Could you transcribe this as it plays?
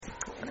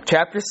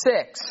Chapter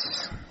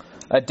 6,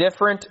 a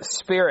different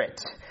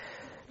spirit.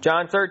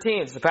 John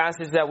 13 is the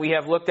passage that we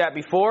have looked at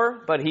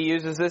before, but he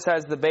uses this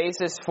as the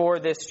basis for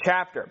this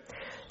chapter.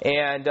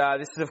 And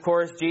this is, of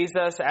course,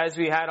 Jesus, as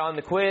we had on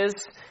the quiz,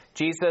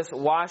 Jesus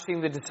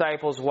washing the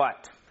disciples'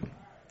 what?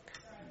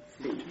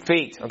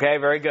 Feet. Okay,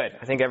 very good.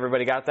 I think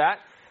everybody got that.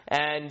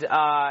 And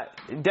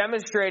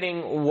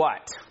demonstrating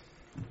what?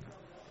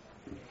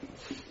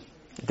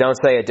 Don't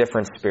say a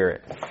different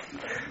spirit.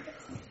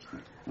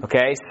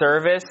 Okay,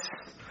 service.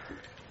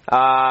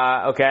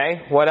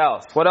 Okay, what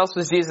else? What else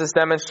was Jesus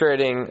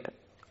demonstrating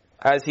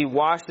as he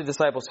washed the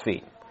disciples'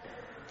 feet?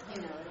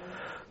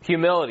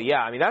 Humility, yeah.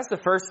 I mean, that's the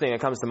first thing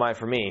that comes to mind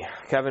for me.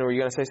 Kevin, were you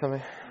going to say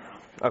something?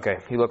 Okay,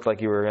 you looked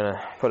like you were going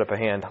to put up a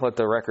hand. Let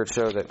the record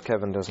show that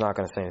Kevin was not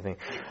going to say anything.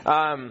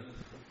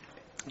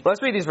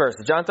 Let's read these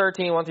verses. John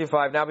 13, 1 through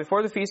 5. Now,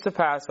 before the feast of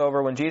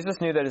Passover, when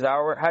Jesus knew that his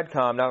hour had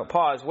come. Now,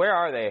 pause. Where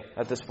are they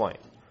at this point?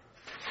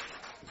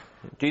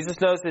 Jesus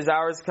knows his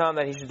hour has come,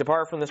 that he should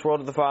depart from this world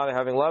to the Father,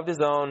 having loved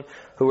his own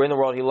who were in the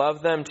world. He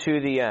loved them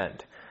to the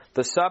end.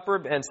 The supper,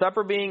 and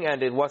supper being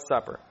ended, what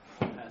supper?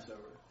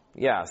 Passover.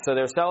 Yeah, so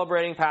they're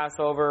celebrating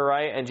Passover,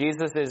 right? And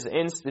Jesus is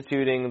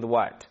instituting the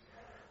what?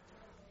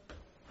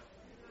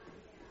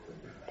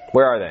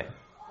 Where are they?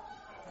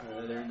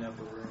 They're in the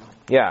upper room.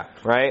 Yeah,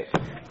 right?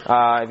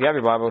 If you have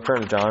your Bible, turn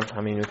to John.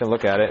 I mean, you can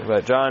look at it.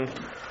 But John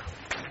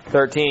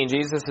 13,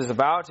 Jesus is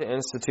about to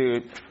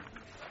institute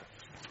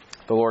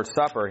the Lord's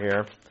Supper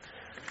here.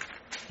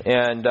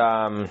 And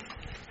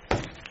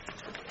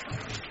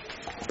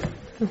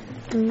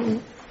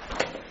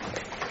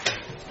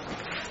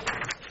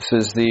this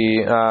is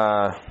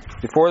the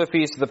before the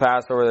feast of the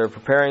Passover. They're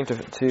preparing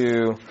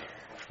to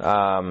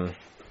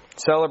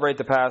celebrate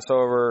the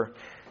Passover,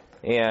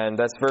 and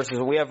that's verses.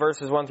 We have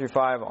verses 1 through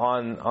 5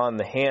 on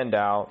the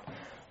handout.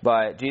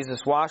 But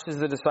Jesus washes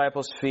the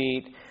disciples'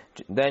 feet.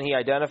 Then he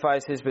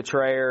identifies his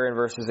betrayer in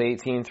verses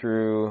 18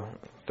 through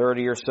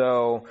 30 or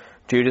so.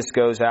 Judas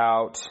goes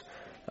out,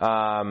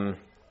 and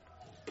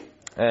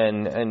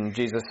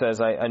Jesus says,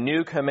 "A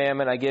new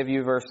commandment I give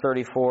you," verse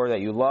 34,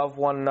 "that you love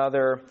one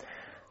another."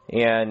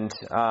 And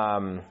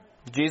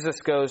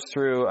Jesus goes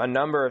through a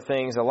number of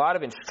things, a lot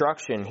of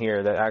instruction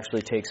here that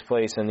actually takes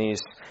place in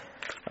these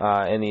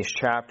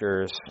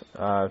chapters.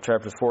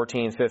 Chapters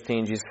 14,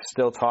 15, Jesus is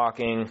still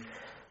talking.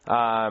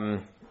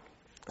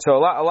 So a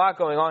lot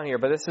going on here,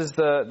 but this is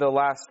the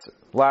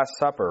last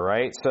supper,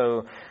 right?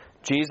 So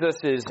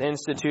Jesus is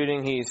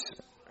instituting,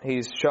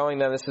 he's showing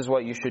them this is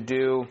what you should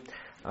do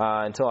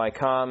until I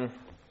come.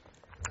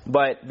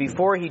 But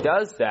before he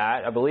does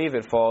that, I believe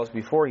it falls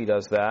before he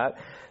does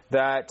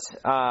that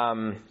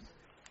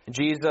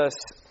Jesus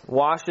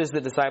washes the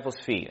disciples'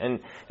 feet.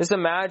 And just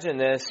imagine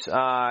this.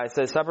 It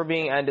says, supper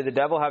being ended, the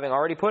devil having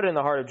already put it in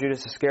the heart of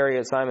Judas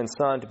Iscariot, Simon's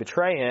son, to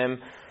betray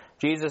him,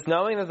 Jesus,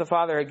 knowing that the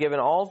Father had given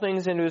all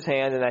things into his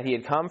hand and that he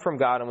had come from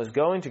God and was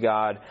going to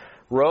God,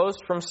 rose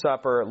from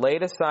supper,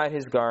 laid aside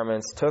his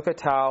garments, took a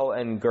towel,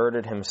 and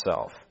girded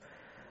himself.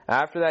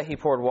 After that, he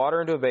poured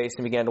water into a basin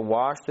and began to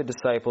wash the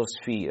disciples'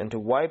 feet and to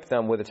wipe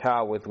them with a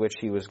towel with which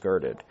he was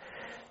girded.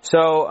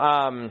 So,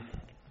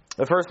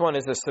 the first one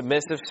is a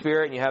submissive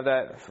spirit, and you have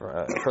that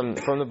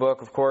from the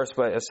book, of course,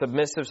 but a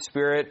submissive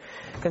spirit.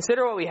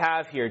 Consider what we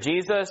have here.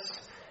 Jesus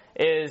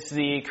is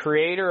the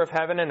creator of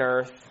heaven and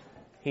earth.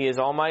 He is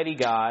Almighty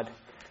God.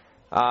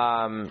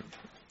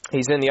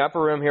 He's in the upper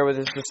room here with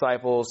his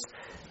disciples.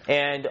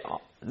 And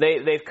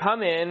they've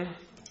come in,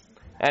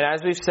 and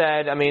as we've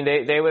said, I mean,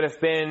 they would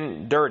have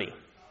been dirty.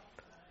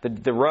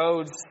 The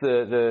roads,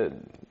 the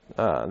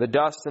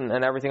dust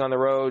and everything on the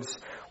roads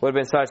would have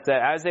been such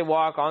that as they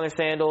walk on their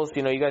sandals,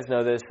 you guys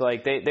know this,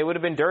 like they would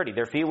have been dirty.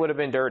 Their feet would have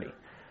been dirty.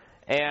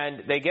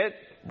 And they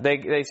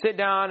sit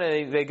down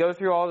and they go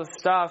through all this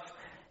stuff,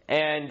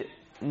 and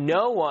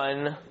no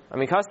one, I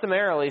mean,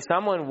 customarily,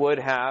 someone would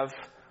have,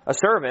 a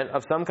servant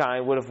of some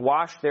kind would have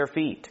washed their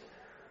feet,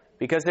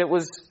 because it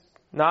was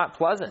not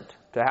pleasant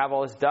to have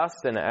all this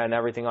dust and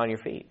everything on your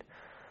feet.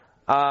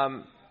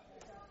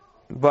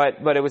 But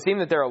it would seem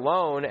that they're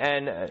alone,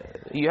 and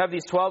you have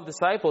these 12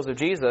 disciples of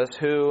Jesus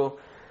who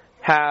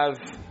have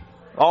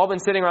all been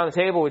sitting around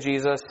the table with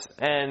Jesus,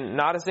 and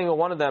not a single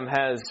one of them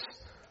has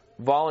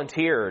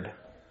volunteered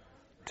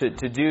to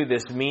do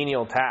this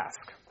menial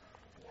task.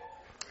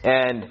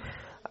 And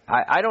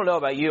I don't know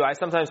about you. I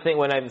sometimes think,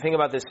 when I think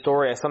about this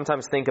story, I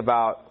sometimes think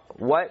about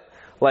what,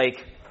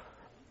 like,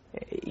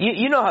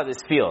 you know how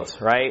this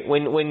feels, right?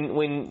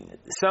 When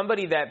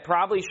somebody that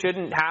probably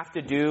shouldn't have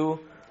to do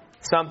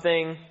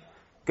something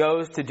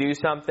goes to do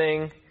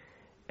something,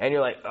 and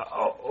you're like,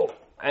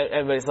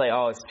 and it's like,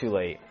 it's too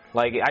late.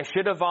 Like, I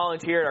should have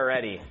volunteered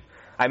already.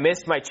 I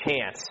missed my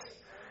chance.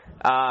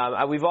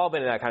 We've all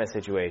been in that kind of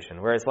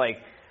situation where it's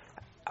like,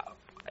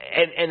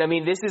 and I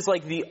mean, this is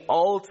like the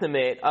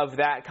ultimate of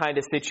that kind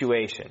of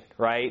situation,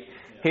 right?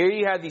 Here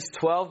you have these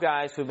 12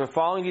 guys who have been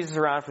following Jesus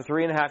around for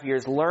 3.5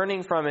 years,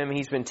 learning from him.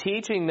 He's been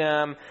teaching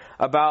them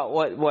about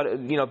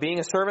what being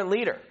a servant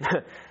leader,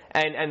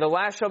 and the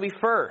last shall be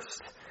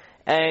first.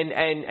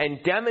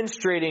 and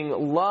demonstrating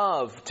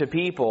love to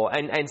people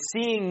and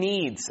seeing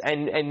needs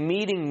and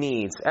meeting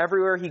needs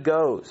everywhere he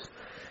goes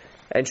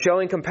and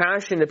showing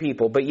compassion to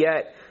people. But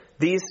yet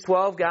these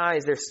 12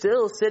 guys, they're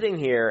still sitting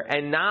here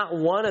and not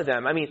one of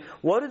them. I mean,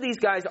 what do these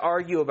guys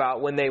argue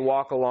about when they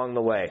walk along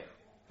the way?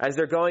 As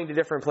they're going to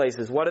different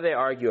places, what do they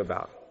argue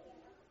about?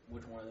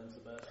 Which one of them's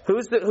the best?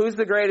 Who's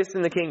the greatest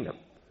in the kingdom,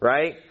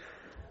 right?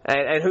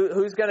 And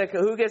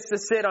who gets to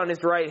sit on his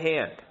right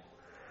hand?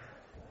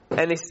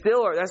 And they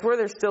still are. That's where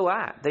they're still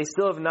at. They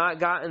still have not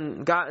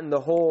gotten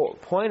the whole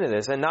point of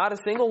this, and not a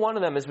single one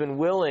of them has been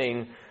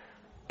willing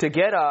to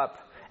get up.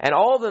 And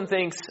all of them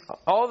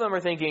are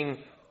thinking,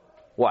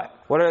 what?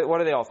 What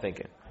are they all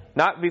thinking?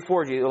 Not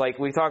before Jesus. Like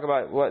we talk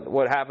about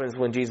what happens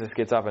when Jesus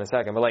gets up in a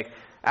second, but like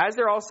as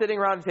they're all sitting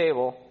around a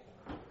table,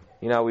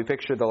 you know, we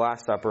pictured the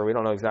Last Supper. We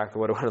don't know exactly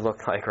what it would have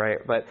looked like, right?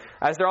 But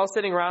as they're all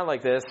sitting around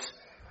like this,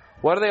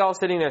 what are they all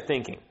sitting there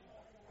thinking?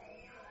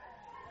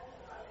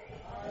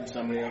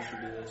 Somebody else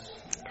should do this.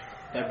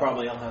 They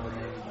probably all have a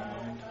name in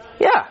mind.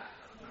 Yeah.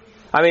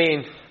 I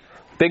mean,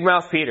 Big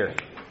Mouth Peter.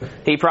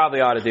 He probably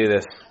ought to do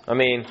this. I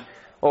mean,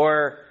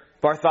 or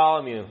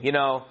Bartholomew, you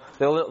know,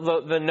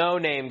 the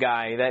no-name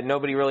guy that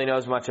nobody really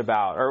knows much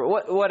about. Or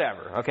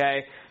whatever,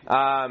 okay?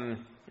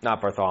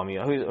 Not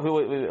Bartholomew.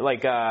 Who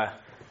like, I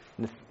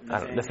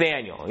don't know,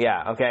 Nathaniel.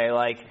 Yeah, okay?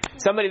 Like,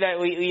 somebody that,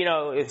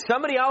 if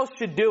somebody else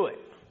should do it.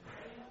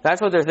 That's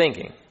what they're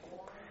thinking.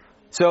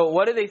 So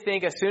what do they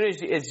think as soon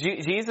as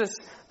Jesus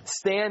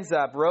stands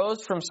up,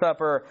 rose from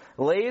supper,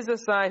 lays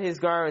aside his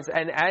garments,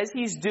 and as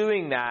he's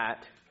doing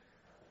that,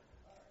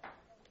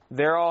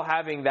 they're all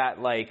having that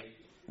like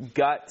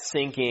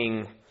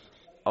gut-sinking,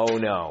 oh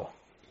no,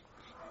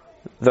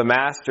 the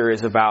master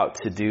is about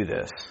to do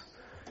this,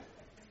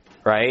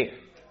 right?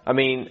 I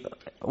mean,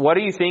 what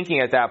are you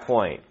thinking at that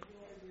point?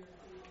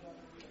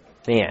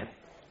 Man,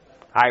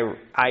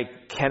 I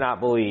cannot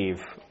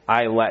believe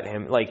I let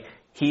him, like,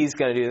 he's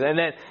going to do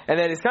that. And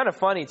then it's kind of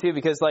funny, too,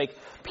 because, like,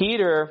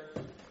 Peter,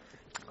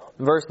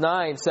 verse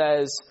 9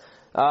 says,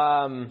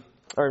 or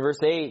in verse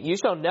 8, you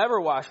shall never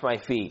wash my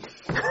feet.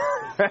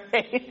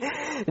 Right?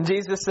 And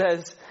Jesus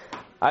says,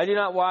 I do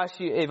not wash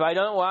you. If I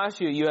don't wash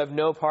you, you have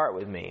no part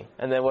with me.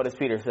 And then what does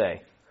Peter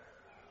say?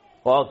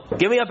 Well,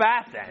 give me a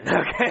bath then,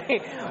 okay?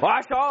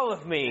 Wash all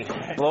of me,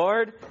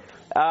 Lord.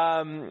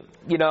 And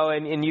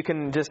you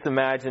can just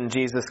imagine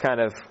Jesus kind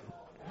of,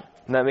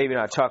 maybe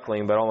not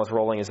chuckling, but almost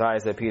rolling his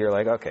eyes at Peter,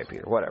 like, okay,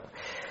 Peter, whatever.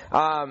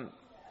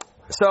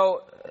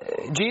 So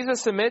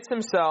Jesus submits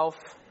himself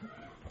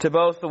to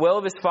both the will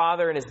of his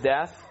Father and his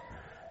death.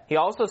 He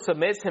also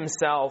submits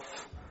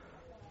himself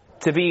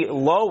to be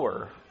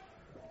lower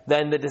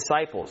than the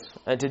disciples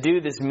and to do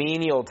this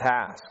menial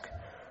task.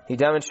 He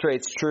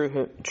demonstrates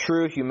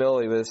true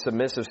humility with a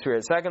submissive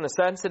spirit. Second, the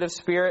sensitive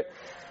spirit,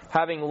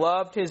 having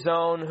loved his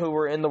own who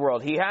were in the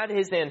world. He had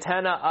his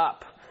antenna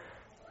up,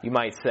 you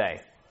might say.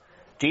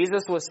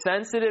 Jesus was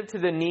sensitive to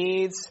the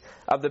needs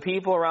of the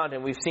people around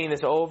him. We've seen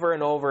this over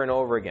and over and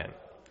over again.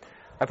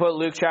 I put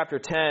Luke chapter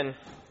 10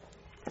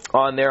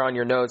 on there on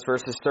your notes,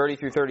 verses 30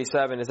 through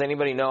 37. Does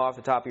anybody know off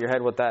the top of your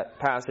head what that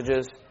passage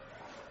is?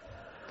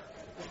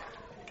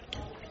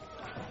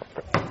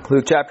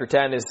 Luke chapter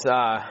 10 is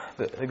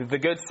the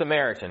Good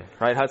Samaritan,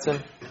 right,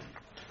 Hudson?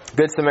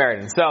 Good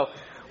Samaritan. So,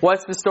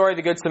 what's the story of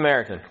the Good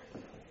Samaritan?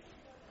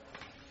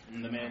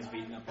 And the man's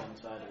beaten up on the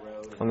side of the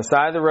road. On the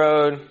side of the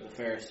road.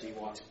 The Pharisee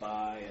walks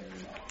by and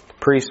the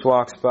priest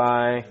walks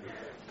by,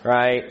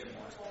 right?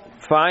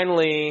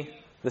 Finally,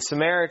 the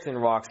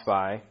Samaritan walks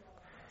by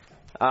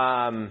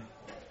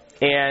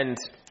and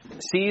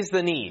sees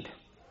the need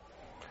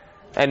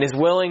and is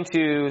willing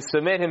to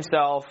submit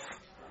himself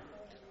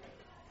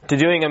to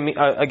doing,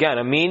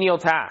 a menial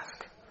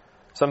task.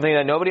 Something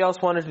that nobody else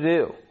wanted to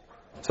do.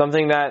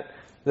 Something that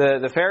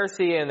the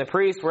Pharisee and the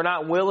priest were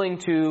not willing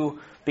to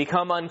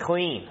become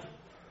unclean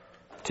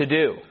to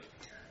do.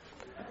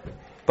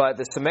 But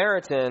the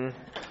Samaritan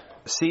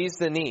sees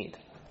the need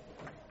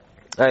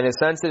and is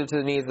sensitive to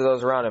the needs of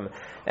those around him.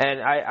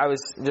 And I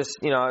was just,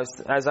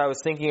 as I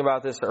was thinking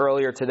about this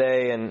earlier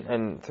today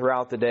and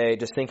throughout the day,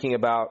 just thinking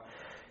about,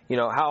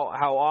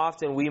 how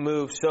often we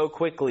move so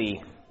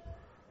quickly.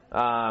 We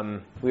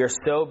are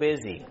so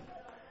busy.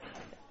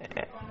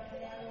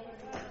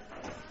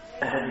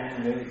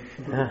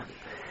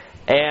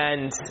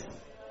 And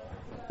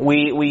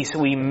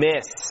we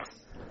miss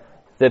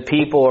the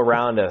people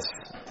around us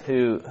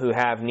who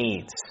have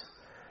needs.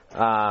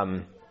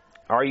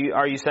 Are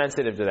you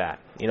sensitive to that?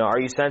 Are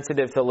you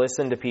sensitive to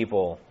listen to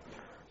people?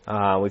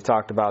 We've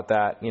talked about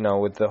that,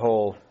 with the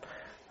whole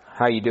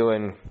how you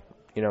doing,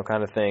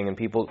 kind of thing. And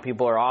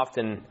people are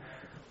often,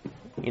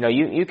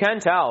 you can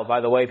tell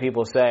by the way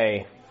people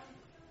say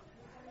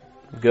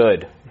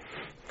good.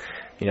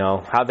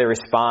 How they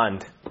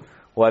respond,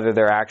 whether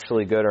they're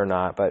actually good or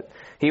not. But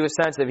he was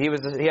sensitive.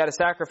 He had a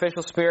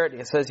sacrificial spirit.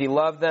 It says he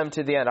loved them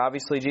to the end.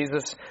 Obviously,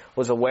 Jesus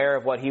was aware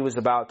of what he was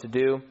about to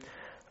do.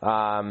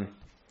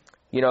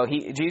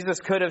 Jesus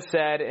could have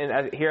said,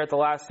 and here at the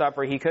Last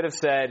Supper, he could have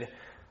said,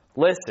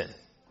 listen,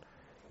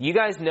 you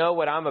guys know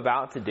what I'm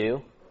about to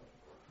do.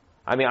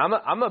 I mean,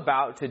 I'm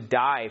about to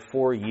die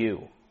for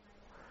you,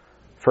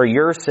 for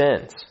your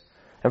sins,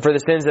 and for the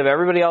sins of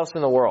everybody else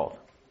in the world.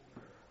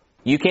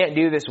 You can't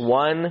do this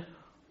one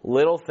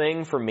little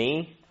thing for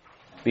me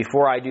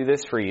before I do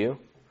this for you.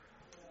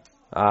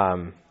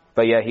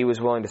 But yeah, he was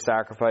willing to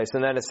sacrifice.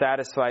 And then a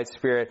satisfied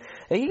spirit.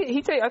 And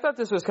I thought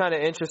this was kind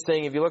of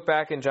interesting. If you look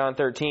back in John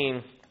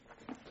 13,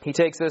 he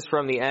takes this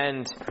from the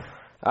end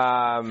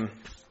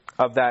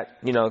of that,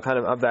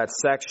 of that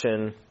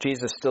section.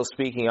 Jesus still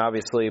speaking,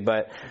 obviously,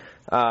 but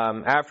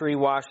after he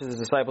washes his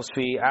disciples'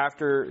 feet,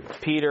 after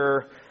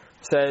Peter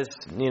says,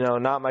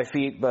 not my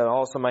feet, but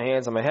also my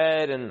hands and my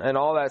head, and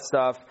all that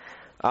stuff.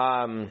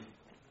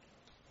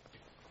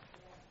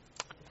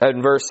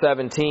 In verse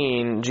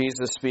 17,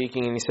 Jesus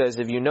speaking, and he says,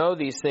 if you know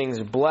these things,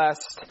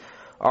 blessed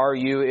are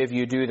you if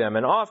you do them.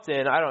 And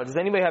often, I don't know, does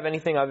anybody have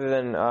anything other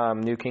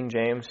than New King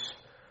James?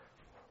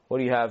 What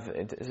do you have? Do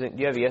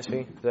you have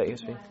ESV? Is that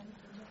ESV?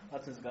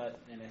 Hudson's got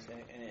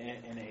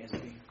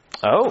NASB.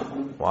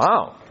 Oh,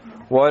 wow.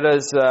 What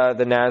does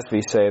the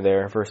NASB say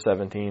there, verse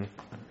 17?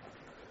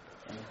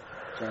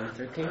 John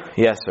 13?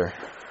 Yes, sir.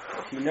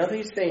 If you know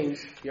these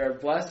things, you are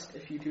blessed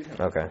if you do them.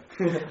 Okay.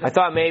 I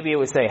thought maybe it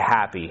would say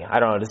happy. I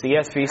don't know. Does the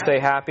ESV say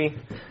happy?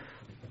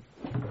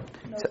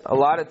 No.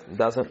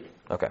 Doesn't?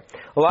 Okay.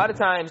 A lot of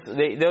times,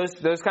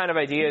 those kind of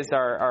ideas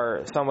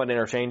are somewhat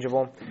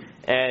interchangeable.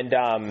 And,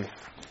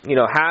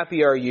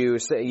 happy are you,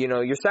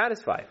 you're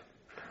satisfied.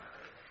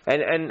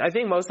 And I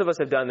think most of us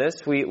have done this.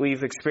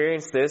 We've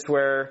experienced this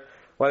where,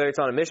 whether it's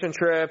on a mission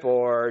trip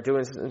or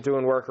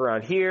doing work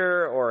around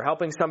here or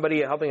helping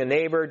a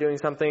neighbor, doing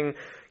something,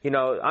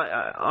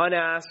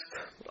 unasked,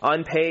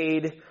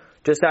 unpaid,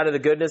 just out of the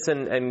goodness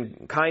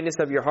and kindness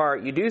of your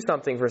heart, you do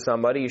something for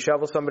somebody. You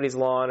shovel somebody's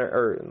lawn.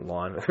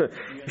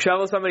 You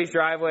shovel somebody's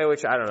driveway,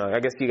 which I don't know. I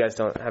guess you guys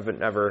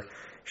haven't ever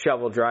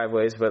shoveled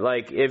driveways, but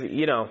if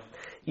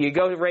you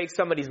go rake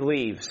somebody's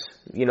leaves,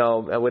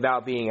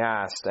 without being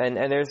asked, and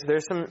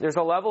there's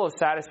a level of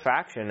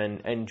satisfaction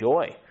and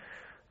joy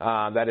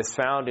that is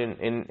found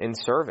in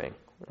serving,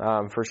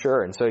 for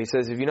sure. And so he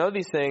says, if you know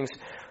these things,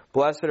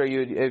 blessed are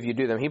you if you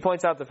do them. He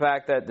points out the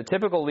fact that the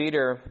typical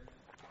leader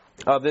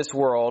of this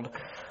world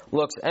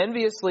looks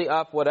enviously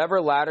up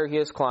whatever ladder he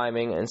is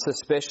climbing and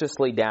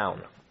suspiciously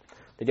down.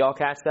 Did y'all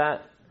catch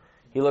that?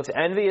 He looks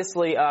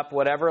enviously up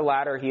whatever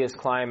ladder he is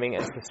climbing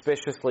and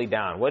suspiciously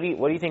down. What do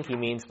you think he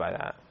means by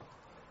that?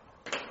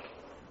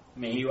 I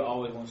mean, he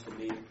always wants to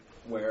be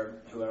where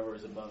whoever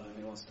is above him,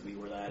 he wants to be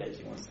where that is.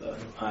 He wants the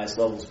highest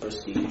levels of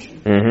prestige.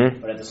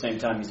 Mm-hmm. But at the same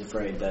time, he's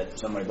afraid that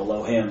somebody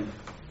below him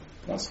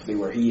wants to be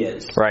where he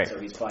is. Right. So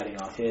he's fighting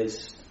off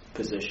his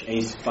position.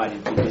 He's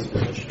fighting for his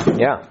position.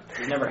 Yeah.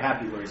 He's never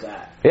happy where he's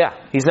at. Yeah.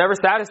 He's never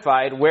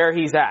satisfied where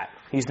he's at.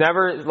 He's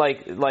never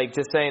like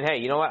just saying, hey,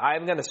 you know what?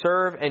 I'm going to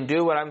serve and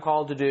do what I'm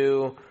called to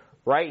do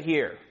right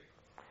here.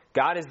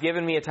 God has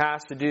given me a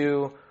task to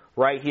do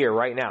right here,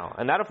 right now.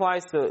 And that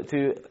applies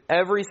to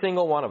every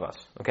single one of us.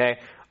 Okay?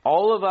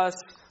 All of us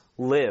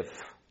live.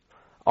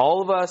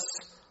 All of us,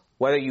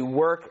 whether you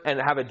work and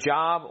have a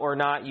job or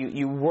not,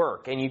 you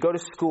work and you go to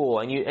school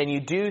and you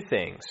do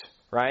things,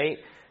 right?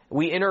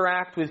 We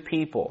interact with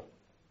people.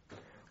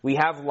 We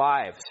have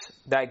lives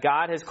that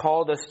God has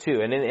called us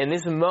to. And in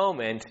this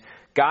moment,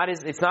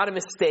 it's not a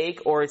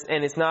mistake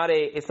it's not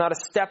a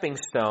stepping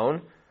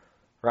stone,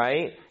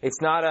 right? It's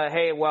not a,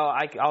 hey, well,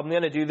 I'm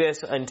going to do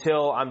this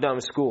until I'm done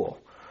with school.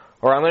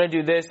 Or I'm going to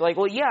do this.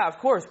 Yeah, of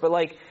course. But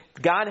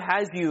God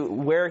has you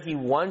where He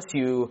wants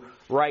you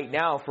right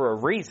now for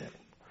a reason.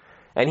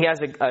 And He has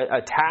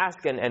a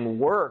task and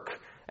work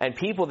and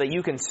people that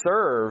you can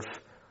serve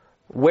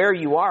where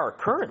you are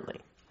currently,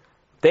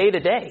 day to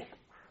day.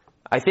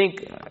 I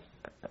think,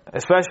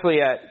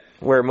 especially at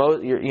where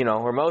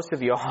most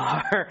of you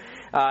are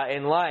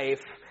in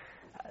life,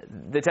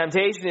 the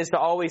temptation is to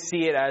always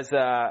see it as,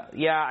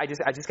 I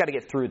just got to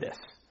get through this,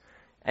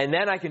 and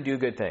then I can do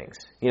good things.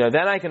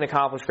 Then I can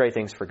accomplish great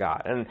things for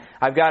God. And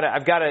I've got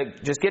to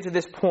just get to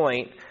this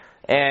point,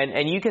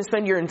 and you can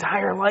spend your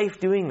entire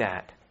life doing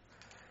that.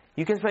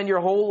 You can spend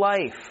your whole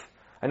life.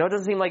 I know it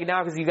doesn't seem like it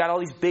now because you got all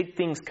these big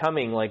things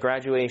coming, like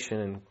graduation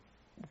and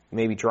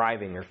maybe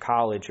driving or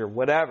college or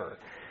whatever.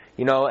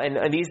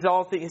 And these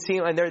all things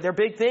seem, and they're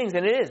big things,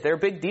 and it is. They're a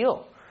big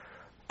deal.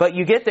 But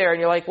you get there and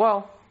you're like,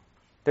 well,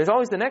 there's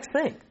always the next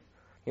thing.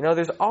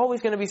 There's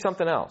always going to be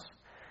something else.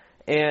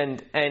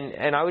 And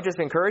I would just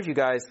encourage you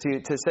guys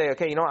to say,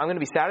 okay, I'm going to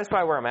be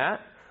satisfied where I'm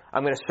at.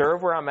 I'm going to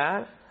serve where I'm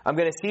at. I'm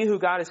going to see who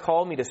God has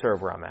called me to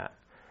serve where I'm at.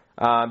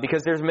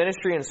 Because there's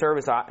ministry and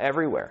service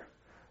everywhere.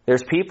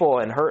 There's people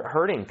and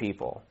hurting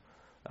people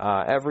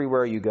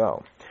everywhere you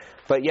go.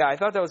 But yeah, I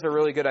thought that was a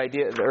really good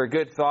idea or a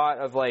good thought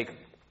of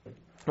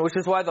which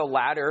is why the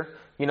ladder,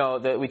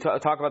 that we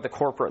talk about the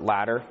corporate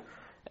ladder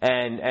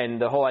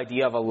and the whole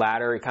idea of a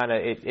ladder, it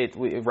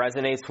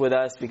resonates with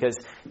us because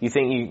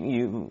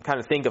you kind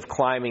of think of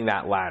climbing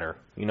that ladder,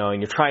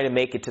 and you're trying to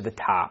make it to the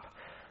top.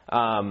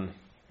 And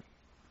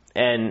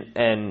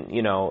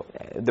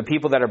the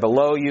people that are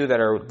below you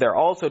they're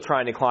also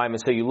trying to climb,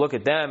 and so you look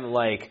at them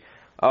like,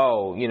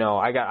 oh,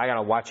 I got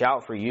to watch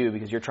out for you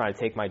because you're trying to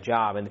take my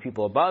job. And the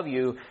people above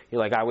you,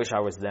 you're like, I wish I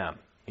was them.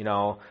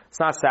 It's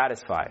not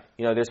satisfied.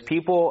 There's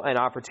people and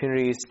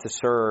opportunities to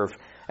serve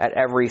at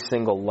every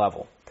single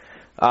level.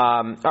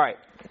 All right.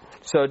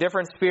 So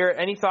different spirit.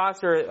 Any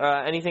thoughts or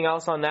anything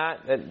else on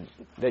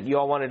that you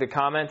all wanted to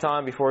comment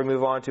on before we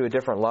move on to a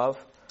different love?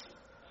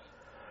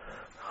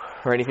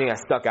 Or anything that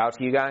stuck out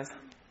to you guys?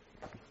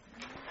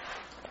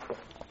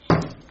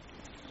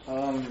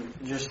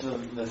 Just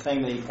the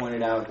thing that he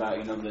pointed out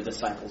about, the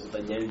disciples, if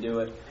they didn't do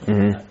it,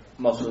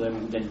 most of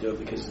them didn't do it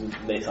because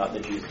they thought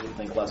that Jesus would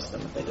think less of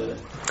them if they did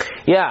it.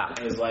 Yeah.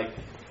 It was like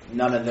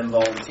none of them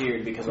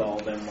volunteered because all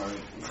of them were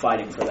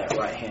fighting for that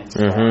right hand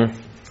spot.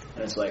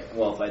 And it's like,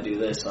 well, if I do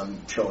this,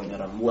 I'm showing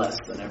that I'm less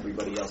than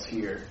everybody else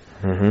here.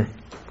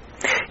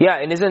 Yeah,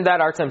 and isn't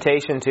that our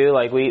temptation too?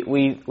 Like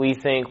we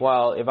think,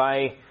 well, if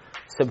I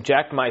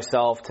subject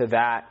myself to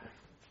that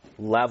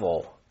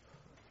level,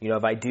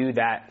 if I do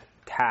that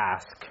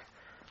task,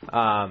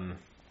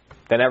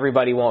 then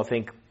everybody won't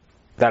think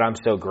that I'm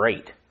so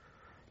great.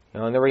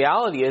 And the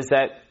reality is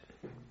that,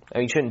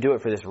 you shouldn't do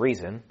it for this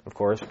reason, of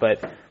course, but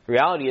the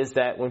reality is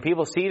that when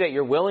people see that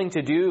you're willing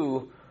to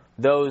do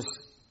those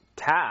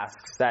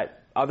tasks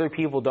that other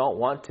people don't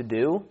want to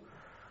do,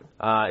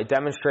 it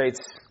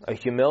demonstrates a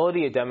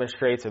humility, it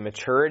demonstrates a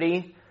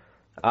maturity,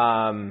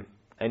 and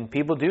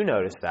people do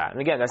notice that.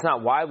 And again, that's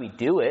not why we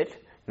do it,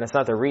 and that's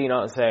not the reason. You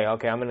don't say,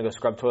 okay, I'm going to go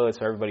scrub toilets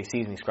so everybody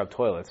sees me scrub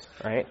toilets,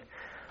 right?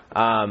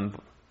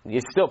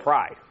 It's still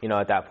pride,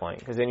 at that point,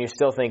 because then you're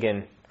still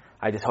thinking,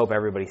 I just hope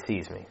everybody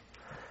sees me.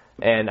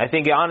 And I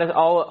think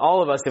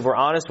all of us, if we're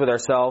honest with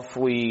ourselves,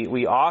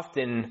 we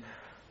often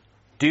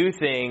do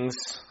things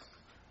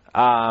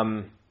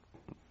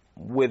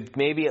with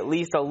maybe at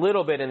least a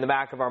little bit in the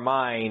back of our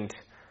mind.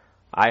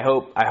 I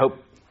hope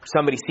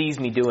somebody sees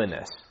me doing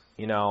this,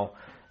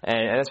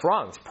 and it's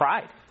wrong. It's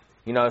pride.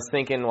 It's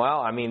thinking,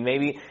 well,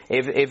 maybe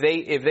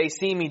if they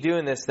see me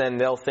doing this, then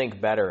they'll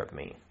think better of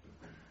me.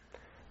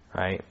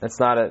 Right? That's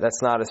not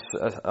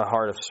a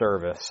heart of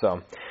service.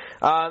 So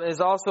there's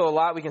also a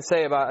lot we can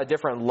say about a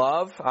different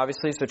love,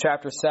 obviously. So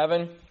chapter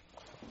 7.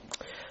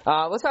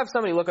 Let's have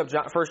somebody look up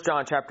 1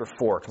 John chapter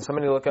 4. Can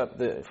somebody look up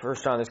the 1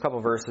 John? There's a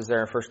couple verses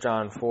there in 1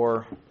 John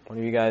 4. One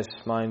of you guys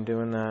mind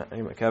doing that?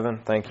 Anyway,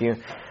 Kevin, thank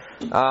you.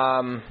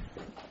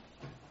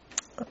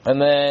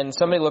 And then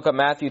somebody look up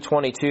Matthew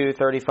 22,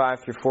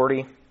 35 through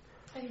 40.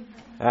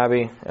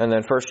 Abby. And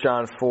then 1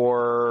 John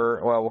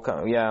 4,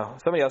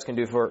 somebody else can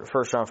do 1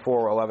 John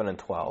 4, 11 and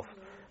 12.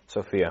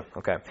 Sophia.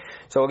 Okay.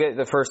 So we'll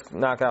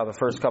knock out the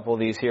first couple of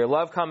these here.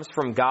 Love comes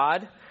from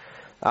God.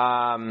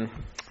 1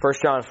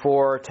 John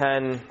 4,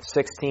 10,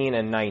 16,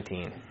 and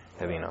 19.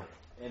 Davina.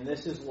 And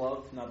this is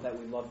love, not that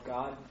we loved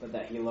God, but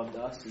that He loved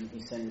us, and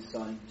He sent His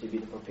Son to be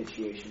the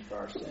propitiation for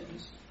our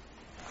sins.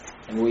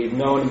 And we have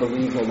known and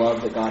believed the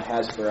love that God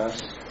has for us.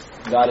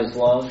 God is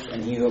love,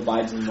 and he who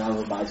abides in love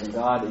abides in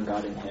God, and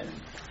God in him.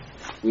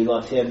 We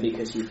love Him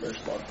because He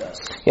first loved us.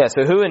 Yeah,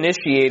 so who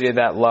initiated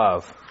that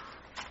love?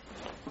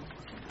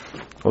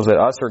 Was it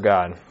us or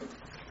God?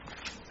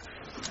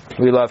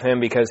 We love Him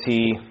because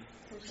He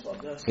first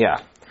loved us. Yeah.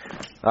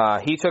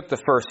 He took the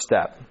first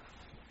step.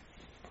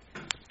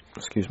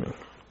 Excuse me.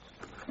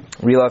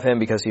 We love Him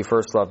because He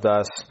first loved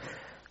us.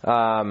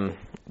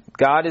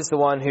 God is the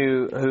one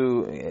who...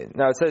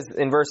 Now it says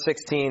in verse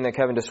 16 that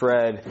Kevin just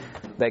read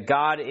that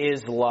God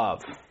is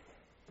love.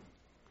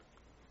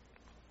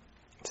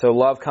 So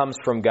love comes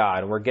from God.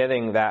 And we're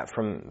getting that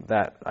from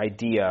that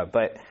idea.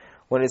 But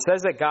when it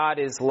says that God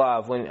is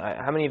love,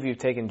 how many of you have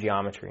taken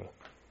geometry?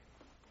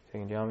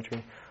 Taken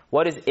geometry?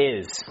 What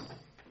is?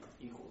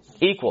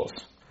 Equals.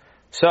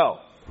 So,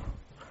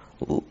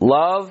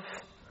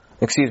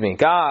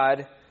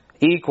 God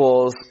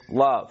equals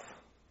love.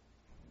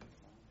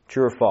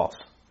 True or false?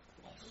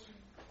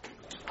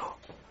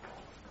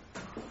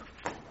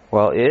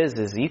 Well,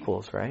 is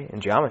equals, right?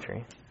 In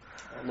geometry.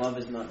 Love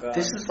is not God.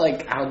 This is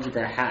like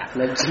algebra half.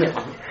 But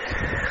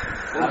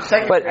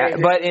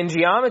in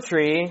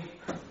geometry,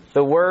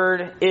 the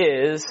word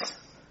is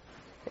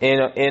in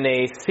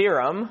a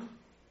theorem.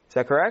 Is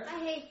that correct? I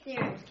hate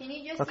theorems. Can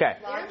you just okay.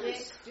 logic?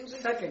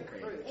 Second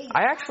grade.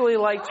 I actually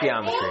like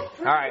geometry.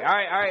 All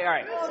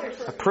right.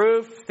 A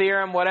proof,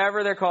 theorem,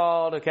 whatever they're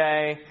called,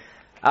 okay?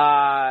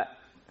 The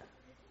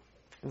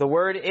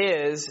word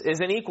is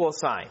an equal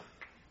sign.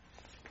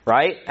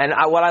 Right? And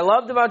what I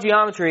loved about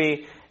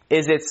geometry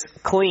is it's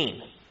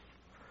clean.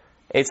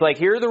 It's like,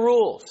 here are the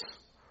rules.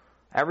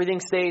 Everything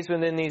stays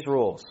within these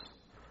rules.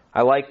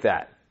 I like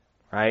that.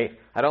 Right?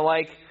 I don't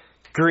like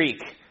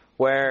Greek,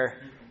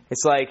 where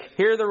it's like,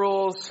 here are the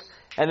rules,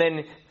 and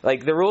then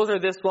like the rules are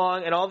this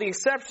long, and all the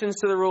exceptions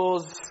to the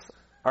rules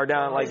are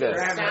down like this.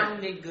 It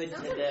sounded good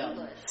to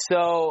them.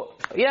 So,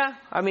 yeah,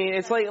 I mean,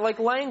 it's like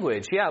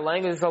language. Yeah,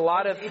 language is a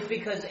lot of... It's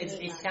because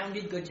it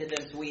sounded good to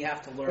them, so we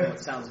have to learn what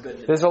sounds good to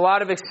them. There's a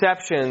lot of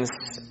exceptions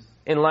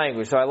in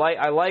language. So I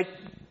like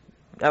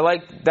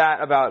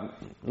that about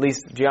at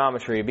least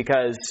geometry,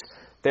 because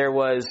there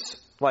was,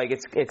 like,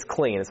 it's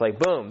clean. It's like,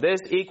 boom,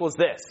 this equals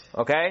this,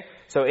 okay?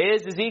 So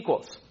is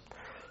equals.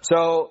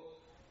 So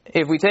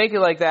if we take it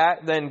like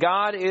that, then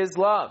God is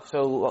love.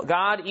 So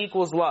God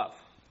equals love.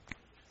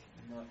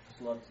 No,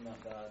 love's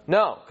not God.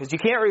 No, because you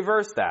can't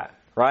reverse that,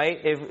 right?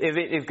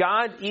 If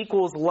God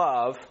equals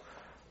love,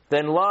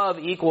 then love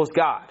equals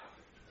God.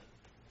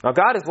 Now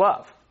God is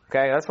love.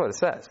 Okay, that's what it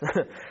says.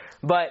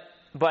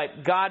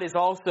 but God is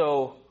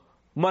also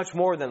much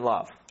more than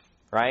love,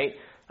 right?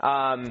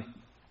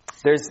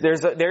 There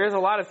is a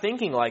lot of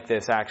thinking like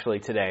this actually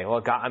today.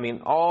 Well, God, I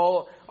mean,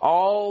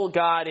 all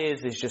God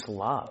is just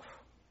love,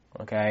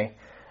 okay?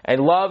 And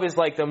love is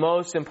like the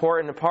most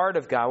important part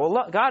of God.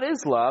 Well, God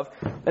is love,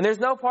 and there's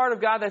no part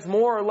of God that's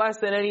more or less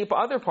than any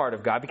other part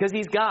of God because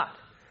He's God.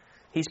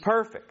 He's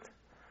perfect.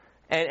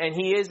 And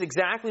He is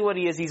exactly what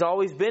He is. He's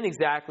always been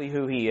exactly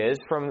who He is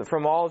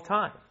from all of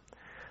time.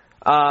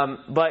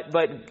 But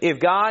if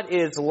God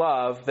is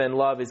love, then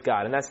love is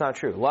God. And that's not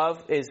true.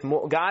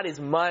 God is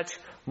much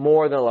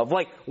more than love.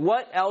 Like,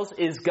 what else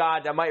is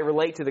God that might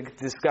relate to the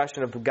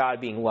discussion of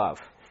God being love?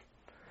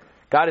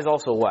 God is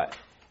also what?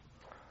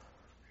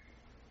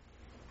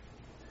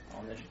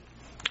 Omniscient.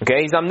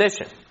 Okay, He's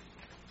omniscient.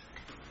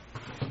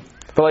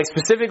 But like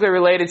specifically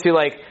related to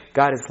like,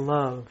 God is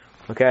love.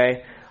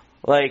 Okay?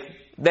 Like,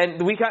 then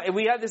we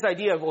have this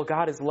idea of, well,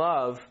 God is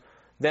love.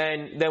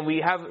 Then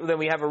we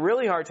have a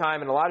really hard time,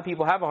 and a lot of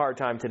people have a hard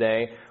time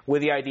today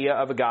with the idea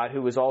of a God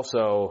who is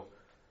also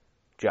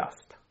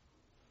just,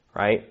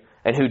 right?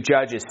 And who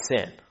judges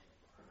sin,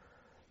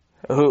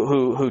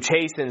 who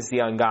chastens the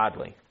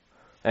ungodly,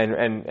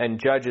 and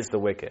judges the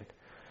wicked.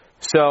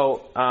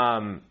 So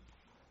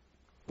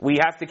we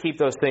have to keep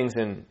those things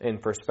in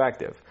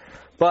perspective.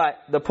 But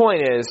the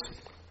point is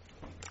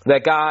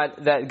that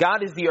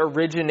God is the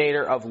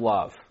originator of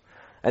love,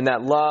 and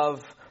that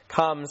love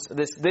comes,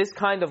 this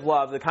kind of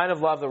love, the kind of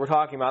love that we're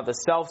talking about, the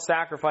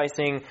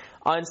self-sacrificing,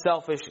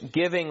 unselfish,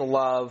 giving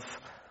love,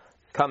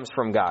 comes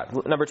from God.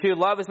 Number 2,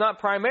 love is not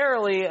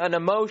primarily an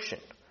emotion.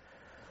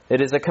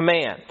 It is a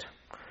command.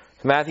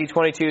 Matthew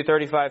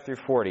 22:35 through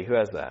 40. Who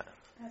has that?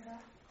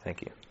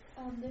 Thank you.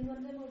 Then one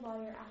of them a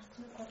lawyer asked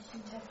him a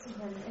question, testing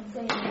him, and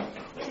saying,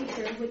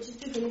 Teacher, which is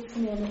the greatest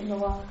commandment in the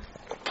law?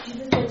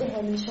 Jesus said to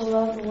him, You shall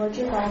love the Lord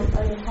your God with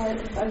all your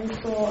heart, with all your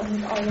soul, and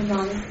with all your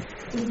mind.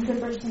 This is the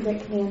first and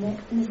great commandment,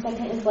 and the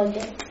second is like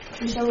it.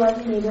 You shall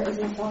love your neighbor as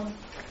yourself.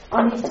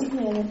 On these 2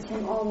 commandments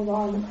hang all the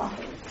law and the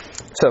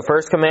prophets. So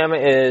first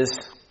commandment is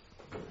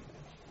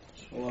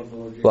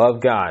love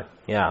God.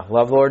 Yeah,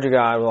 love the Lord your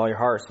God with all your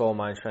heart, soul,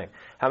 mind, and strength.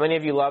 How many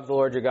of you love the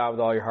Lord your God with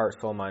all your heart,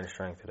 soul, mind, and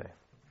strength today?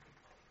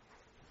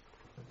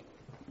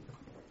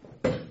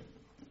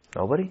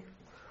 Nobody?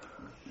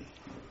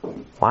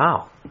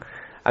 Wow.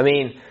 I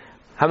mean,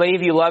 how many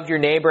of you loved your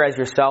neighbor as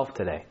yourself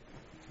today?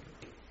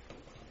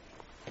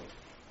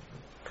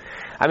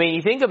 I mean,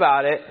 you think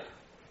about it,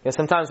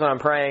 sometimes when I'm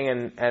praying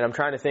and I'm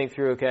trying to think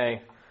through,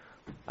 okay,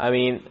 I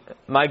mean,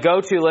 my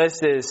go-to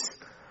list is,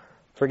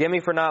 forgive me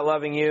for not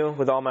loving you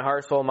with all my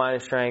heart, soul, mind,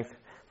 and strength.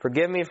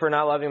 Forgive me for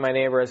not loving my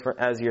neighbor as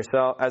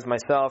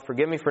myself.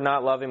 Forgive me for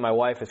not loving my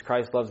wife as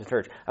Christ loves the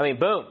church. I mean,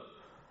 boom,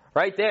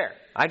 right there.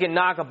 I can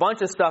knock a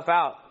bunch of stuff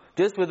out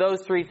just with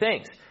those 3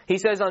 things. He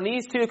says, on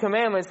these 2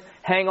 commandments,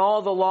 hang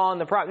all the law and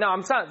the prophets. Now,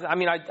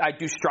 I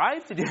do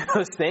strive to do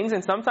those things,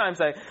 and sometimes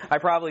I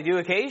probably do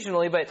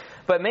occasionally, but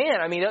man,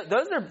 I mean,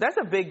 that's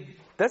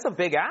a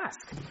big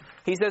ask.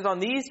 He says, on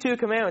these 2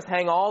 commandments,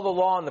 hang all the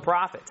law and the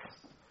prophets.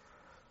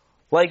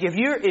 Like, if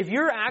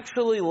you're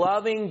actually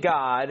loving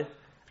God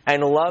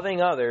and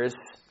loving others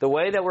the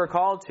way that we're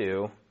called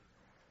to,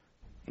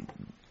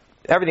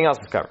 everything else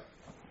is covered.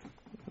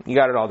 You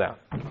got it all down.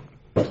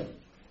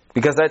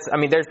 Because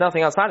there's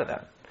nothing outside of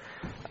that.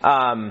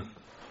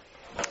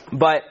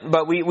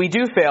 But we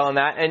do fail in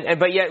that,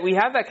 but yet we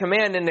have that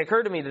command, and it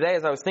occurred to me today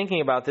as I was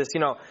thinking about this,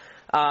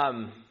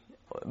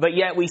 but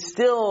yet we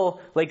still,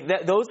 like,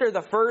 those are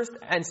the first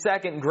and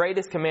second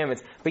greatest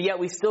commandments, but yet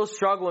we still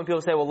struggle when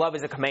people say, well, love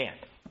is a command.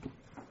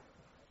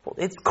 Well,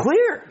 it's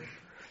clear.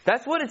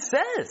 That's what it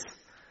says.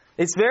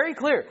 It's very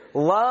clear.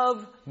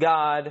 Love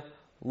God,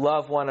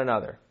 love one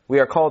another. We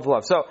are called to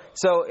love. So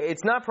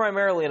it's not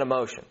primarily an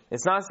emotion.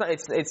 Is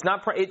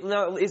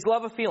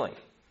love a feeling?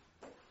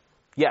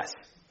 Yes.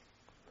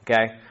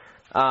 Okay?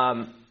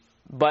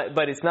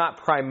 But it's not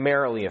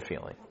primarily a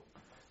feeling.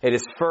 It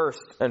is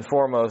first and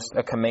foremost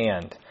a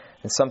command.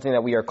 It's something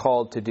that we are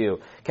called to do.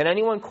 Can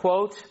anyone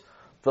quote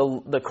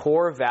the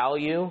core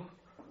value?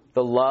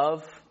 The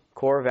love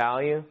core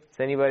value? Is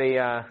anybody...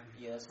 Yeah,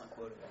 that's not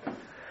quoted.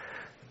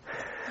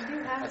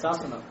 That's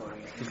also not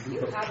quoting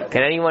it.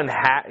 Can anyone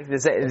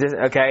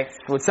okay.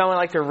 Would someone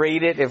like to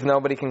read it if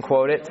nobody can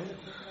quote it?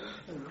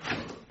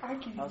 I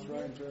can.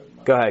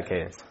 Go ahead,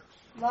 Cadence.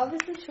 Love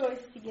is the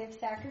choice to give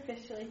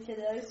sacrificially to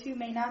those who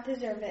may not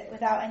deserve it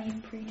without any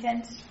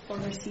pretense for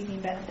receiving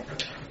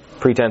benefit.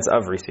 Pretense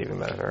of receiving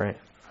benefit, right?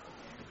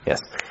 Yes.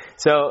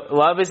 So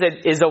love is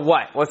a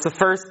what? What's the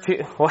first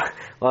 2?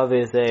 Love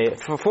is a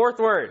 4th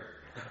word.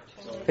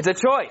 It's a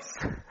choice.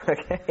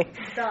 Okay.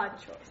 The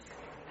choice.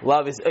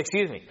 Love is,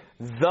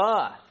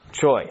 the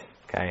choice.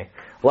 Okay.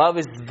 Love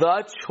is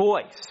the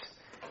choice.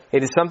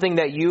 It is something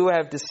that you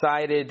have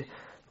decided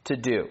to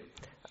do.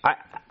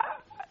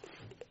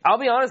 I'll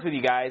be honest with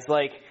you guys.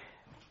 Like,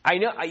 I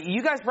know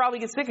you guys probably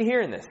get sick of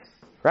hearing this,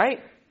 right?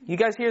 You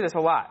guys hear this a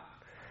lot.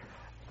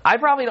 I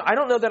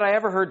don't know that I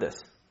ever heard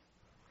this.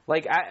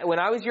 Like, when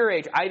I was your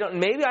age,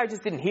 maybe I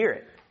just didn't hear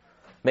it.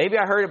 Maybe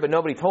I heard it, but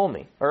nobody told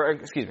me. Or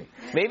excuse me.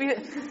 Maybe...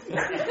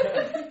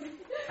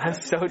 I'm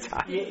so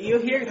tired. You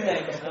hear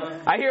things,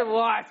 huh? I hear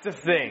lots of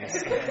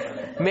things.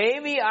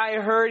 Maybe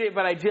I heard it,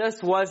 but I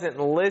just wasn't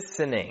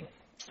listening.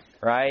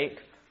 Right?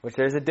 Which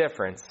there's a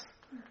difference.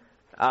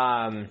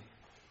 But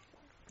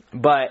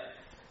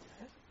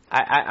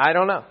I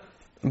don't know.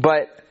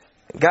 But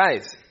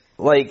guys,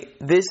 like,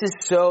 this is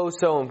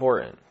so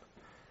important.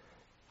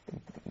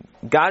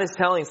 God is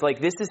telling us, like,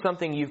 this is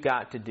something you've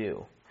got to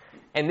do.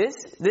 And this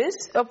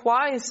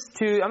applies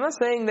to, I'm not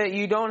saying that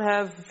you don't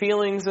have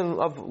feelings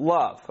of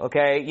love,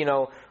 okay? You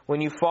know,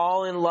 when you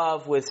fall in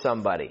love with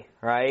somebody,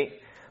 right?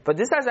 But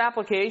this has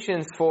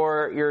applications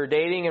for your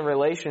dating and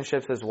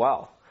relationships as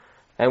well.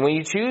 And when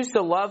you choose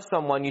to love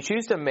someone, you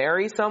choose to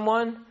marry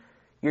someone,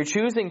 you're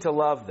choosing to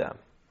love them.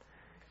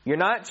 You're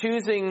not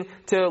choosing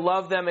to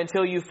love them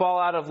until you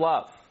fall out of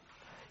love.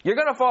 You're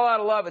going to fall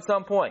out of love at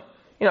some point.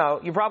 You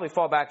know, you probably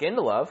fall back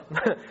into love,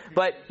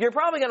 but you're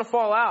probably going to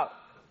fall out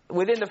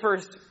within the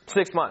first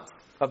 6 months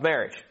of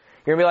marriage.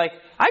 You're going to be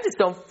like, I just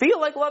don't feel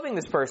like loving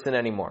this person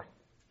anymore.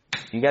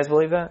 You guys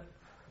believe that?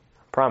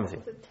 I promise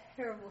you. It's a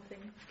terrible thing.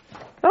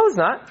 No, it's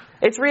not.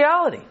 It's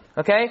reality,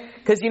 okay?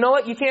 Because you know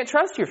what? You can't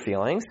trust your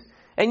feelings.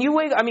 And do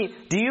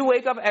you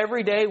wake up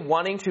every day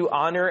wanting to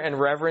honor and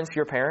reverence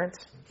your parents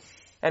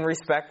and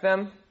respect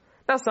them?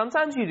 Now,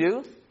 sometimes you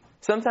do.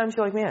 Sometimes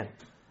you're like, man,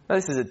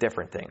 this is a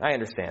different thing. I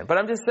understand. But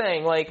I'm just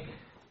saying, like,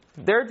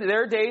 there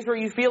are days where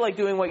you feel like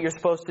doing what you're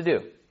supposed to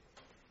do.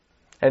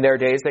 And there are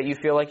days that you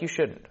feel like you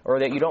shouldn't,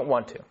 or that you don't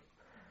want to.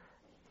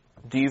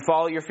 Do you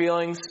follow your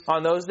feelings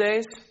on those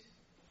days?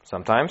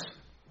 Sometimes.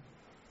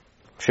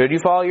 Should you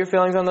follow your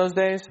feelings on those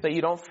days that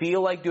you don't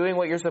feel like doing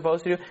what you're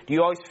supposed to do? Do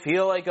you always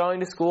feel like going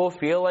to school,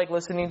 feel like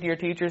listening to your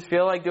teachers,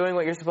 feel like doing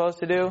what you're supposed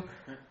to do?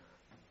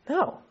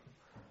 No.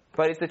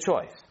 But it's a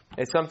choice.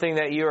 It's something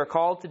that you are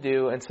called to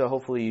do, and so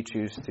hopefully you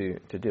choose to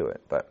do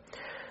it. But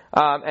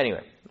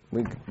anyway,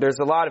 there's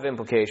a lot of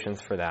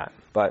implications for that.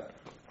 But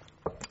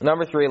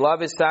number 3,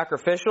 love is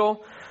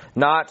sacrificial,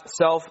 not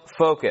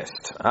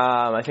self-focused.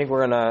 I think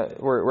we're not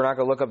going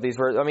to look up these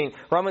words. I mean,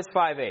 Romans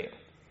 5:8.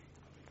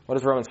 What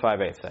does Romans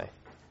 5:8 say?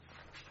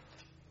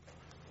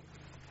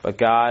 But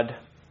God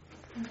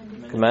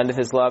commendeth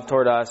His love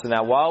toward us, and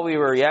that while we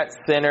were yet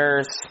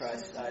sinners...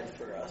 Christ died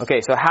for us.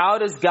 Okay, so how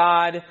does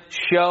God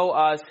show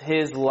us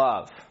His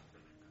love?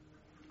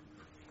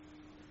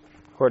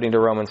 According to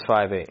Romans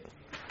 5:8.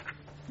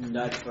 He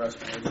died for us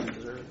when we didn't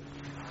deserve it.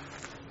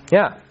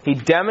 Yeah, He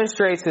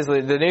demonstrates His...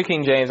 The New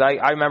King James,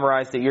 I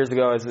memorized it years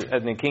ago as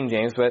the King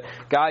James, but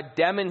God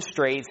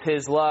demonstrates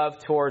His love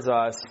towards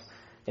us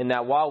in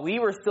that while we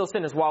were still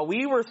sinners, while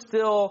we were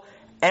still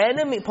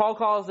enemies, Paul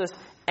calls us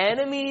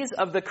enemies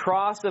of the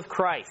cross of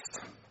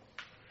Christ.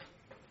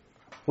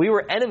 We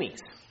were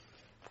enemies.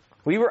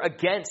 We were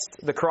against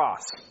the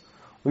cross.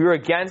 We were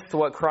against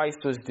what Christ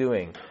was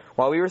doing.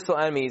 While we were still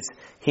enemies,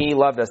 He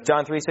loved us.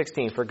 John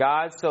 3:16, for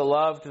God so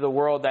loved the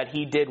world that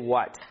He did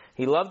what?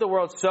 He loved the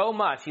world so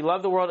much. He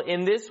loved the world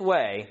in this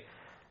way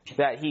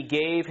that He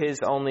gave His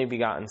only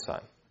begotten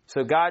Son.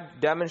 So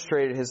God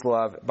demonstrated His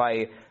love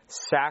by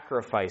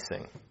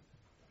sacrificing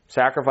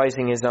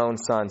His own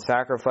Son,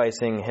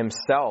 sacrificing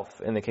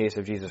Himself in the case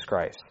of Jesus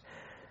Christ.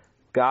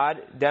 God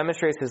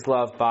demonstrates His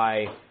love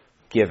by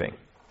giving,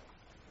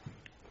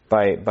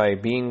 by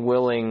being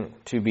willing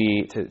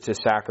to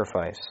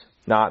sacrifice,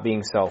 not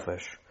being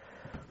selfish.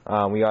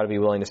 We ought to be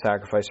willing to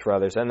sacrifice for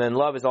others. And then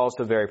love is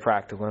also very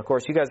practical. And of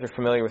course, you guys are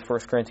familiar with 1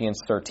 Corinthians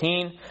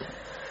 13.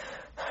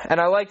 And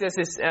I like this.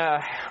 He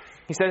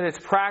says it's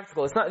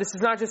practical. This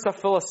is not just a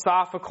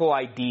philosophical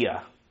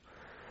idea.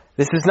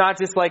 This is not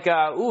just like,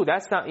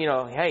 that's not,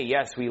 hey,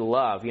 yes, we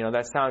love,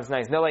 that sounds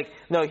nice. No,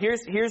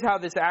 here's how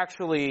this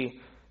actually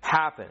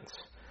happens.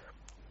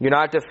 You're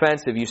not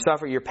defensive.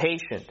 You're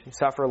patient. You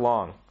suffer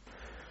long.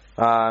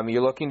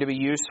 You're looking to be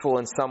useful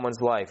in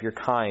someone's life. You're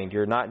kind.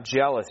 You're not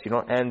jealous. You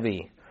don't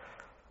envy.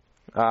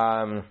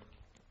 The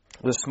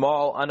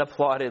small,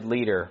 unapplauded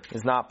leader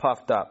is not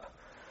puffed up.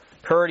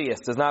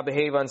 Courteous, does not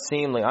behave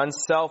unseemly.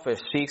 Unselfish,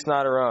 seeks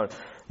not her own.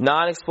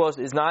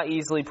 Non-explosive, is not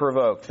easily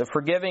provoked. The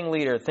forgiving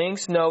leader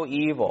thinks no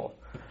evil.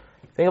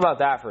 Think about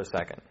that for a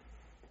second.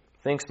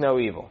 Thinks no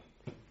evil.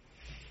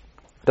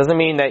 Doesn't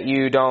mean that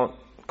you don't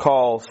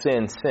call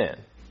sin,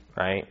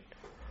 right?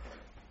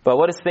 But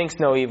what does thinks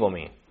no evil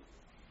mean?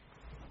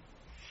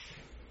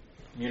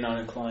 You're not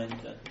inclined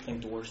to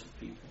think the worst of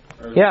people.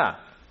 Yeah.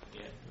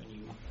 Yeah, when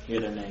you hear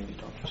their name, you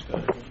don't just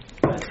go.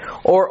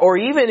 Or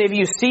even if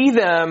you see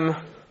them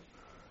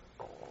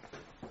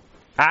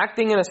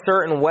acting in a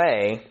certain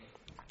way,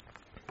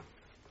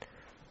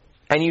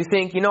 and you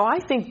think, I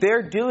think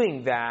they're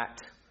doing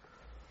that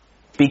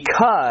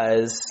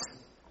because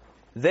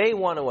they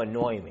want to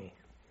annoy me.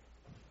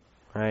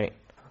 Right?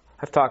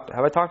 Have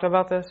I talked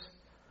about this?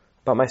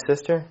 About my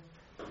sister?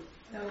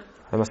 No.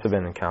 I must have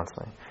been in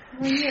counseling.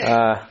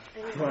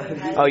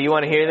 Oh, you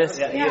want to hear this?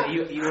 Yeah.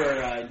 You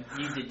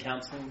did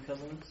counseling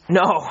because of this?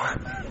 No.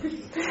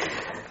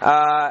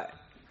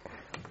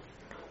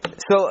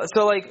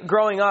 So like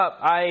growing up,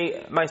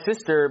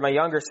 my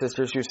younger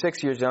sister, she was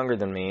 6 years younger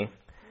than me,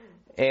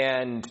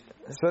 and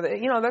so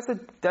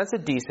that's a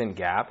decent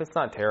gap. It's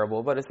not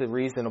terrible, but it's a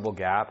reasonable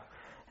gap.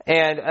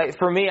 And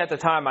for me at the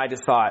time, I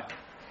just thought,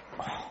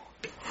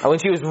 when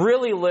she was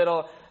really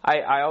little,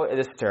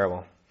 this is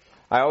terrible.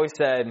 I always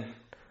said,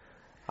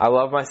 I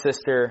love my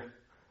sister,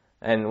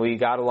 and we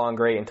got along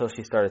great until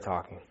she started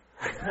talking.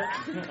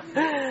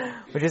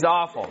 Which is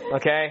awful,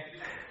 okay?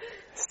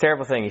 It's a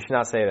terrible thing. You should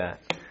not say that.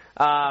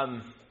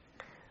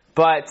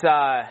 But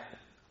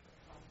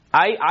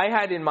I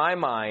had in my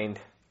mind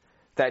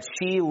that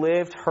she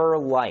lived her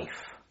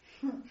life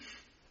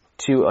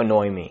to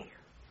annoy me.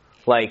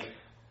 Like,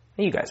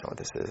 you guys know what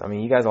this is. I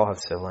mean, you guys all have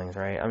siblings,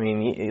 right? I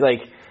mean,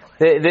 like,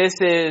 this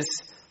is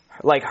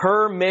like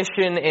her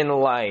mission in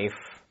life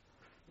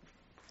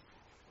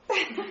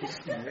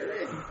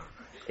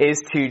is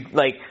to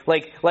like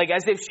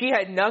as if she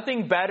had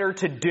nothing better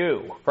to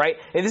do, right?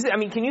 And this is, I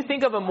mean, can you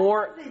think of a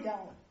more? They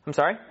don't. I'm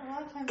sorry.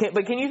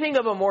 Can you think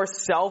of a more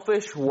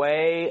selfish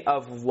way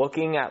of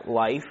looking at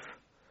life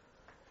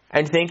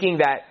and thinking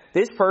that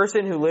this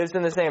person who lives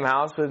in the same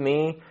house with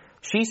me,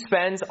 she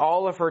spends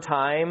all of her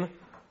time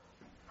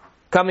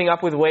coming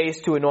up with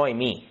ways to annoy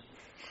me.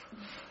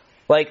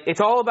 Like, it's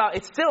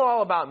still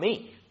all about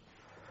me.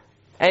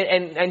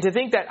 And to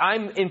think that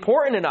I'm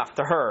important enough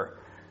to her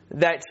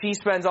that she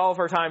spends all of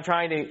her time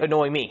trying to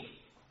annoy me.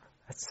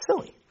 That's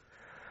silly.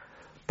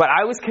 But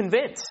I was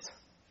convinced.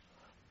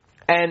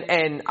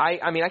 And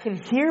I mean, I can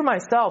hear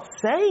myself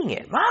saying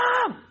it.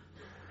 Mom,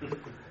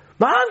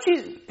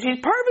 she's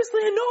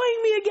purposely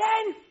annoying me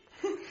again.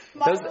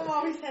 My mom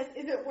always says,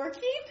 is it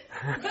working?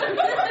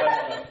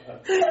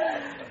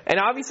 And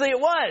obviously it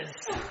was.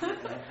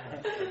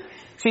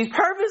 She's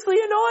purposely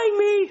annoying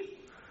me.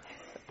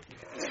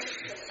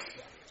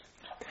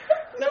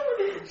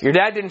 Your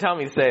dad didn't tell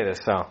me to say this,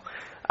 so.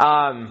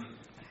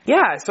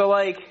 Yeah, so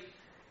like,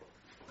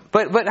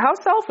 but how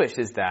selfish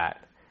is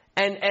that?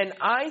 And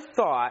I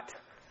thought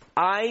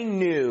I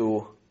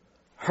knew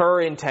her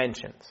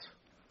intentions.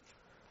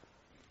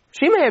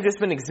 She may have just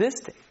been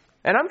existing.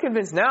 And I'm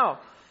convinced now,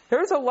 there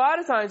was a lot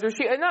of times where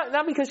she,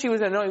 not because she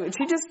was annoying, but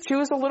she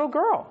was a little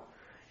girl.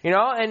 You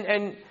know,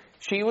 and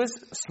she was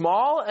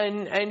small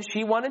and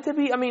she wanted to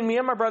be, I mean, me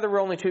and my brother were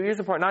only 2 years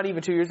apart, not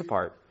even 2 years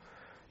apart.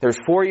 There's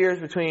 4 years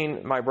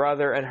between my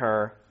brother and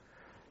her,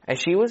 and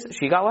she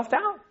got left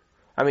out.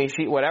 I mean,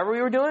 whatever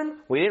we were doing,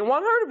 we didn't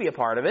want her to be a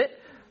part of it.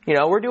 You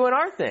know, we're doing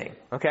our thing,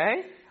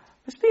 okay?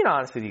 Just being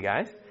honest with you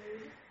guys.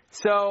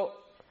 So,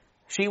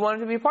 she wanted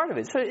to be a part of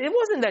it. So, it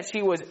wasn't that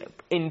she was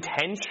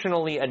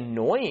intentionally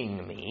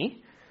annoying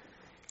me.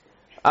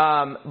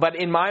 But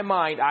in my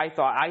mind, I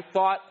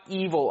thought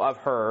evil of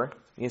her.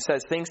 It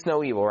says, thinks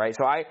no evil, right?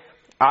 So,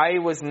 I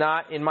was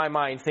not, in my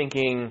mind,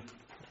 thinking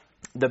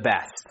the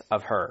best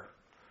of her.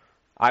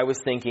 I was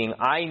thinking,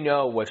 I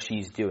know what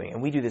she's doing.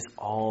 And we do this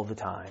all the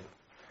time.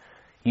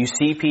 You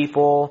see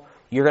people,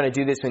 you're going to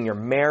do this in your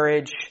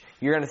marriage.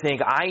 You're going to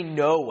think, I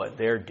know what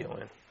they're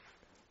doing.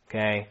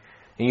 Okay?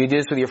 And you do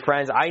this with your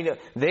friends. I know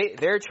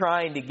they're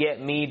trying to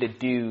get me to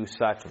do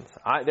such and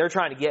such. They're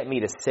trying to get me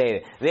to say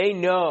it. They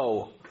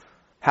know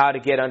how to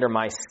get under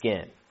my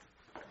skin.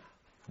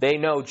 They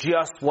know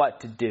just what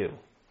to do.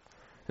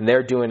 And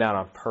they're doing that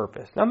on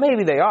purpose. Now,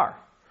 maybe they are.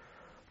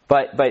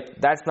 But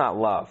that's not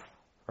love,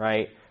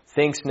 right?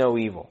 Thinks no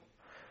evil.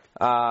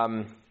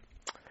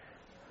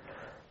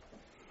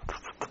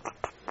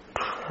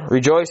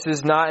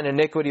 Rejoices not in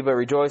iniquity, but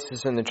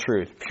rejoices in the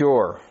truth.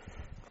 Pure.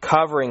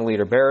 Covering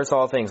leader. Bears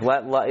all things.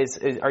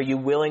 Are you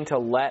willing to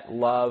let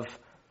love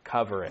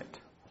cover it?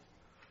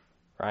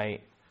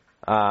 Right?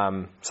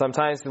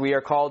 Sometimes we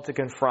are called to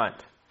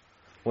confront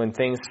when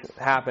things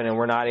happen and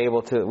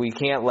we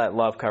can't let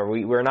love cover.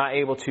 We're not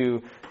able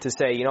to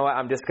say, you know what,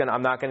 I'm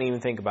not going to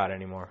even think about it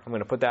anymore. I'm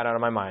going to put that out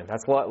of my mind.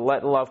 That's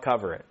let love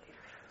cover it.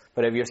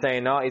 But if you're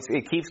saying, no,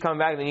 it keeps coming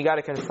back, then you got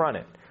to confront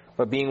it.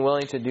 But being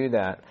willing to do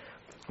that.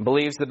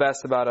 Believes the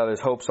best about others,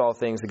 hopes all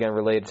things, again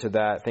related to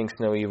that, thinks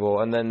no evil.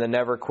 And then the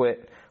never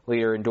quit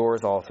leader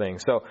endures all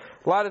things. So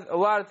a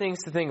lot of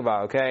things to think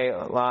about, okay?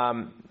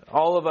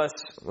 All of us,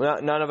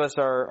 none of us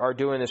are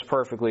doing this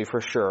perfectly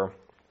for sure.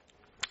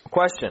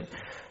 Question.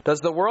 Does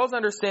the world's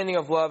understanding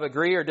of love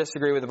agree or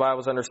disagree with the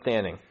Bible's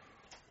understanding?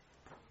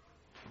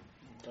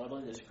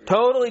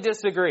 Totally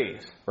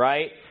disagrees,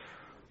 right?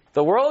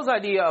 The world's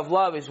idea of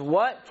love is,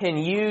 what can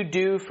you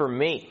do for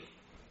me?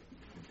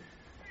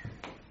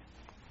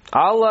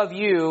 I'll love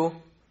you,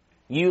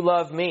 you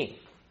love me.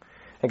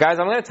 And guys,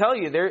 I'm going to tell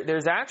you,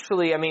 there's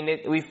actually, I mean,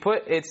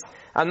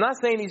 I'm not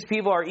saying these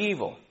people are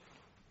evil,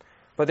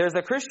 but there's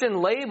a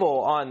Christian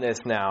label on this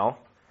now,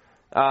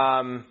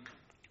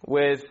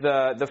 with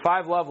the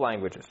 5 love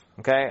languages.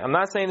 Okay? I'm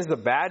not saying this is a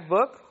bad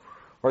book,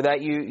 or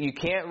that you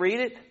can't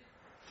read it,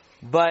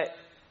 but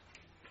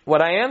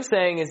what I am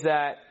saying is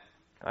that,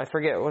 I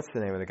forget, what's the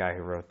name of the guy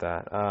who wrote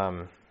that?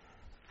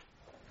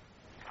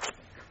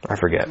 I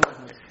forget.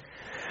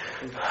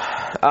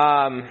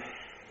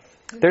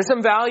 There's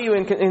some value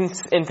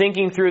in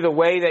thinking through the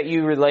way that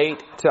you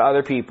relate to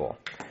other people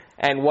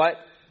and what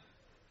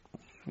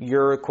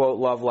your, quote,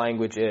 love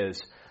language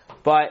is.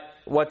 But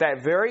what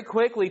that very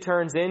quickly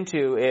turns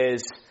into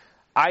is,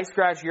 I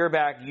scratch your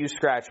back, you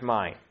scratch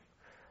mine.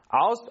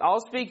 I'll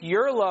speak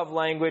your love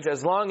language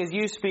as long as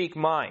you speak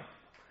mine.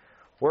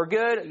 We're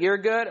good, you're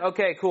good,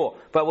 okay, cool.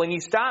 But when you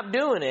stop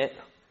doing it,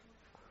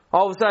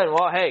 all of a sudden,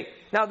 well, hey,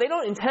 now they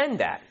don't intend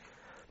that.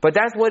 But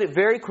that's what it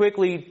very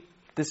quickly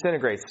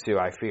disintegrates to,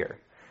 I fear.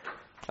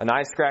 An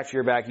I scratch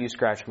your back, you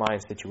scratch mine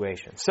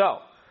situation. So,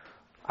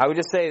 I would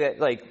just say that,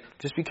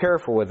 just be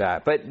careful with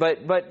that. But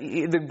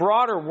the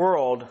broader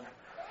world,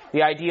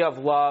 the idea of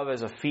love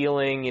as a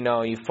feeling,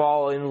 you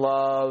fall in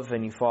love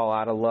and you fall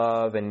out of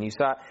love, and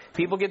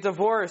people get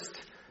divorced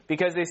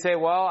because they say,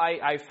 well,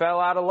 I fell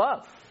out of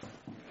love.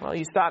 Well,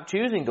 you stopped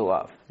choosing to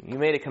love. You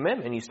made a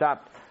commitment. You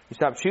stopped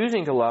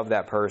choosing to love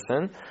that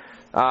person.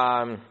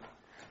 And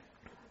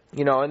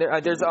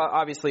there's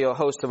obviously a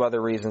host of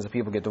other reasons that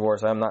people get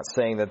divorced. I'm not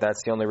saying that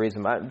that's the only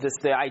reason.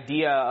 Just the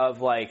idea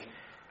of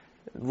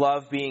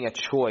love being a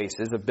choice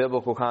is a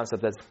biblical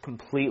concept that's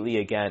completely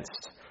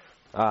against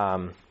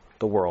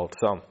the world.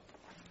 So,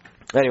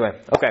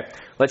 anyway, okay,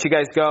 let you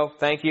guys go.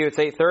 Thank you. It's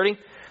 8:30,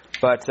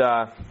 but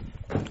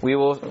we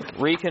will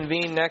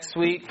reconvene next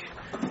week,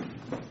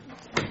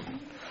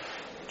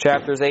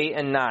 chapters 8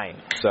 and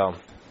 9. So,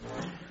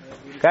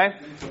 okay,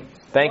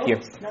 thank you.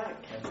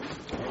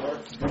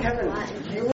 Kevin,